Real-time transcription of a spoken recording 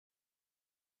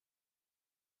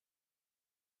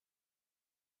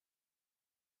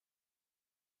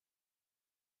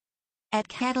At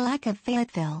Cadillac of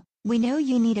Fayetteville, we know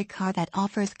you need a car that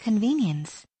offers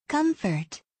convenience,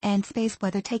 comfort, and space,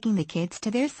 whether taking the kids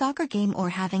to their soccer game or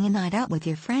having a night out with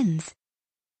your friends.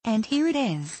 And here it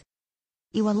is.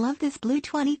 You will love this blue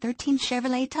 2013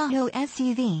 Chevrolet Tahoe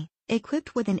SUV,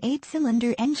 equipped with an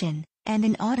 8-cylinder engine and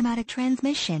an automatic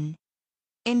transmission.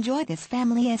 Enjoy this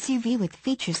family SUV with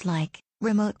features like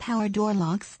remote power door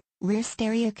locks, rear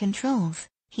stereo controls,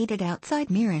 heated outside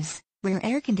mirrors, rear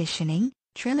air conditioning,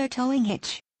 trailer towing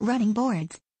hitch, running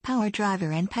boards, power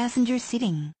driver and passenger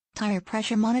seating, tire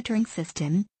pressure monitoring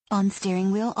system,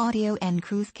 on-steering wheel audio and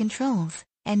cruise controls,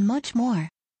 and much more.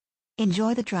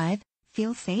 Enjoy the drive,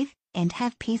 feel safe, and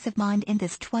have peace of mind in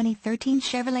this 2013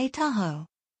 Chevrolet Tahoe.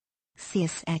 See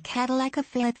us at Cadillac of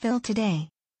Fayetteville today.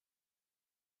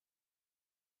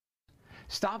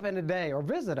 Stop in today or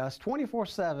visit us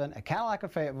 24/7 at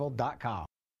CadillacofFayetteville.com.